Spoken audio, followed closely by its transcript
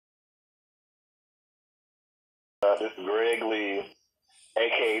This is Greg Lee,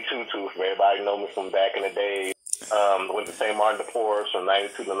 a.k.a. Tutu, for everybody know me from back in the day. Went to St. Martin de Porres from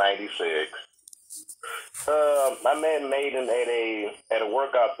 92 to 96. I met Mayden at a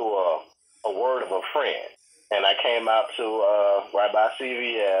workout through a word of a friend. And I came out to right by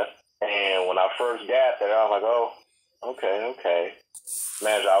CVS. And when I first got there, I was like, oh, okay.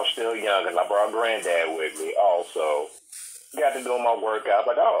 Man, I was still young, and I brought Granddad with me also. Got to do my workout.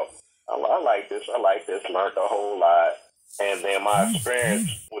 Like, oh, I like this. Learned a whole lot. And then my experience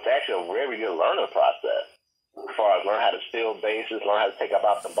was actually a very good learning process. As far as learn how to steal bases, learn how to take up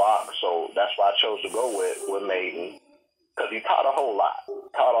out the box. So that's why I chose to go with Mayden. Because he taught a whole lot.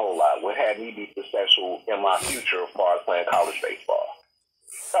 What had me be successful in my future as far as playing college baseball.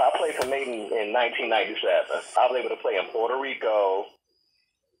 I played for Mayden in 1997. I was able to play in Puerto Rico,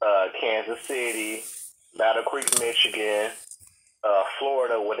 Kansas City, Battle Creek, Michigan,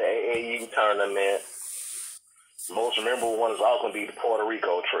 Florida with the AAU tournament. Most memorable one is always going to be the Puerto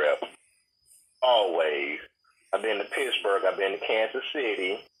Rico trip. Always. I've been to Pittsburgh. I've been to Kansas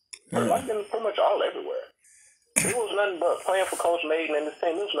City. I've been pretty much all everywhere. It was nothing but playing for Coach Mayden and this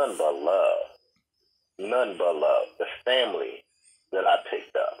team. It was nothing but love. Nothing but love. The family that I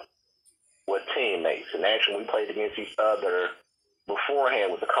picked up with teammates. And actually, we played against each other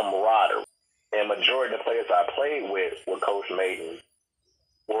beforehand with the camaraderie. And majority of the players I played with Coach Mayden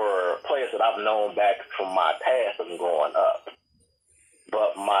were players that I've known back from my past of growing up.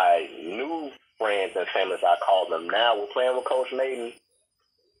 But my new friends and families, I call them now, were playing with Coach Mayden.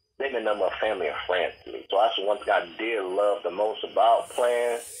 They've been nothing but family and friends to me. So that's one thing I did love the most about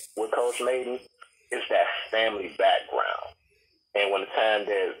playing with Coach Mayden is that family background. And when the time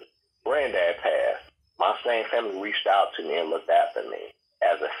that Granddad passed, my same family reached out to me and looked after me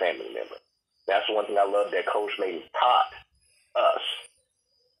as a family member. That's one thing I love that Coach Mayden taught us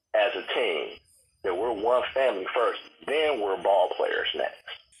as a team, that we're one family first, then we're ball players next.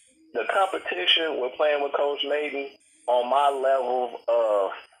 The competition with playing with Coach Mayden on my level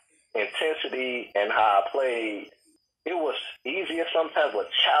of intensity and how I played, it was easier sometimes, but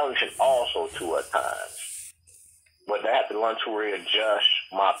challenging also to at times. But I had to learn to readjust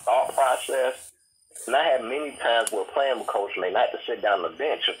my thought process. And I had many times where playing with Coach Mayden, I had to sit down on the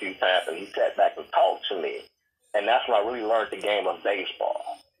bench a few times, and he sat back and talked to me. And that's when I really learned the game of baseball.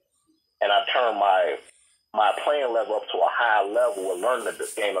 And I turned my playing level up to a high level with learning the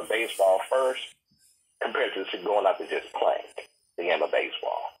game of baseball first, compared to just going out to just playing the game of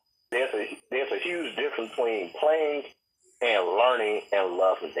baseball. There's a huge difference between playing and learning and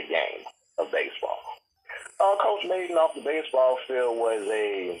loving the game of baseball. Coach Mayden off the baseball field was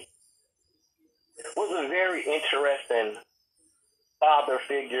a very interesting father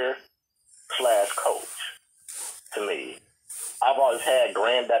figure / coach to me. I've always had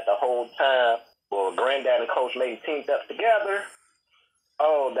Granddad the whole time. Well, Granddad and Coach Mayden teamed up together.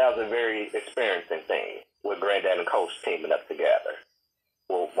 Oh, that was a very experiencing thing with Granddad and Coach teaming up together.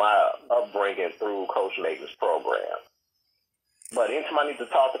 Well, my upbringing through Coach Mayden's program. But anytime I need to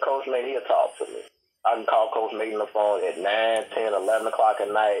talk to Coach Mayden, he'll talk to me. I can call Coach Mayden on the phone at 9, 10, 11 o'clock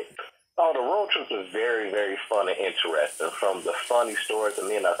at night. Oh, the road trips was very, very fun and interesting. From the funny stories of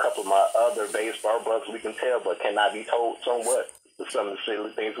me and a couple of my other baseball brothers we can tell, but cannot be told somewhat, some of the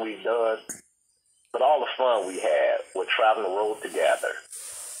silly things we've done. But all the fun we had with traveling the road together,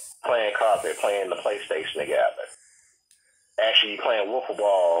 playing carpet, playing the PlayStation together, actually playing wiffle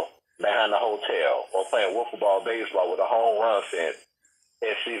ball behind the hotel, or playing wiffle ball baseball with a home run fence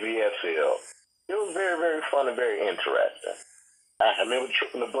at CVS Field. It was very, very fun and very interesting. I remember the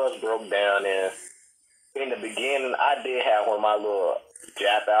trip when the bus broke down, and in the beginning, I did have one of my little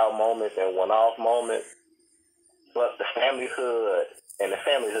jap out moments and one-off moments, but the family hood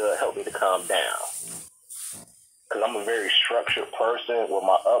helped me to calm down. Because I'm a very structured person with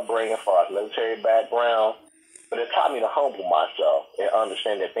my upbringing as far as military background, but it taught me to humble myself and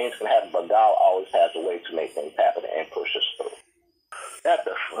understand that things can happen, but God always has a way to make things happen and push us through.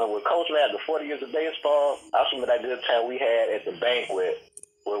 With Coach Mayden, after 40 years of baseball, I remember that good time we had at the banquet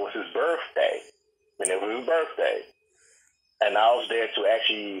where it was his birthday. And it was his birthday. And I was there to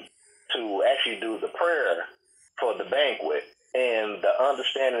actually do the prayer for the banquet. And the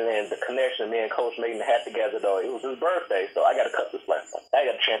understanding and the connection me and Coach Mayden had together, though, it was his birthday, so I got to cut the slice. I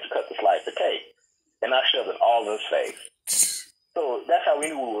got a chance to cut the slice of cake. And I shoved it all in his face. So that's how we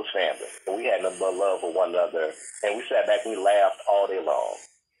knew we was family. And we had nothing but love for one another. And we sat back and we laughed all day long.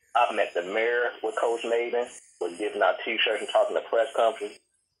 I've met the mayor with Coach Mayden, was giving out T-shirts and talking to press conference,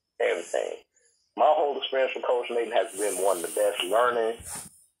 everything. My whole experience with Coach Mayden has been one of the best learning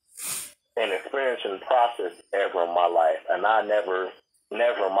and experiencing process ever in my life. And I never in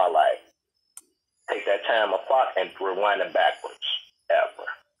my life take that time apart and rewind it backwards, ever.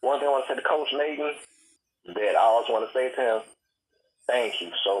 One thing I want to say to Coach Mayden, that I always want to say to him, thank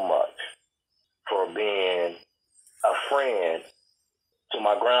you so much for being a friend to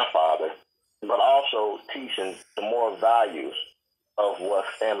my grandfather, but also teaching the moral values of what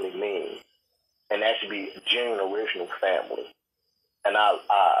family means. And that should be genuine, original family. And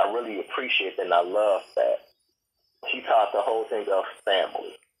I really appreciate that, and I love that. He taught the whole thing of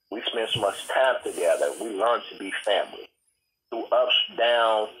family. We spent so much time together. We learned to be family. Through ups,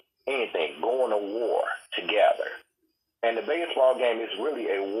 downs, anything, going to war together. And the baseball game is really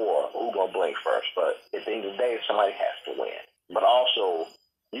a war. Who's going to blink first? But at the end of the day, somebody has to win. But also,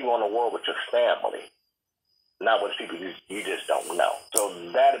 you go to war with your family, not with people you just don't know.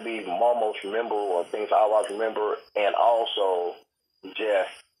 So that'd be my most memorable things I always remember. And also, just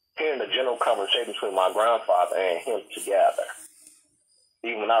hearing the general conversation between my grandfather and him together.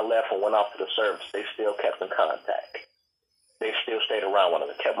 Even when I left and went off to the service, they still kept in contact. They still stayed around one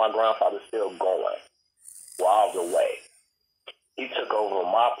another. Kept my grandfather still going while I was away. He took over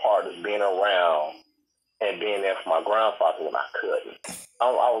my part as being around and being there for my grandfather when I couldn't.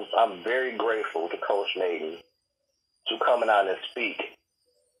 I'm very grateful to Coach Mayden to coming out and speak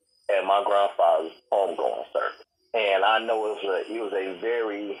at my grandfather's homegoing service. And I know it was a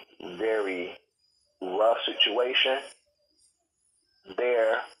very, very rough situation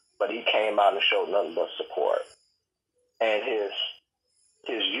there, but he came out and showed nothing but support. And his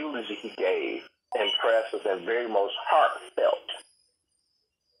eulogy he gave impressed us and very most heartfelt,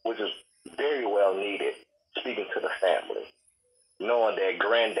 which is very well needed, speaking to the family. Knowing that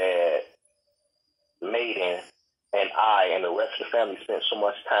Granddad, Mayden, and I and the rest of the family spent so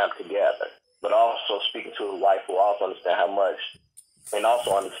much time together, but also speaking to his wife, who also understand how much, and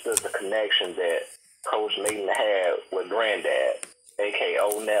also understood the connection that Coach Mayden had with Granddad,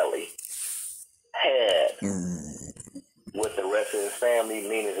 a.k.a. Nelly, had with the rest of his family,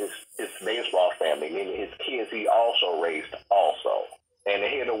 meaning his baseball family, meaning his kids he also raised also. And to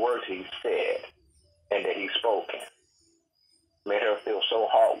hear the words he said and that he spoken made her feel so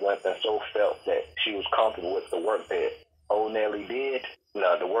heartwarming and so felt that she was comfortable with the work that old Nelly did,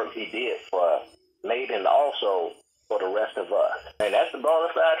 the work he did for Mayden, also for the rest of us. And that's the bona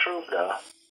fide truth, though.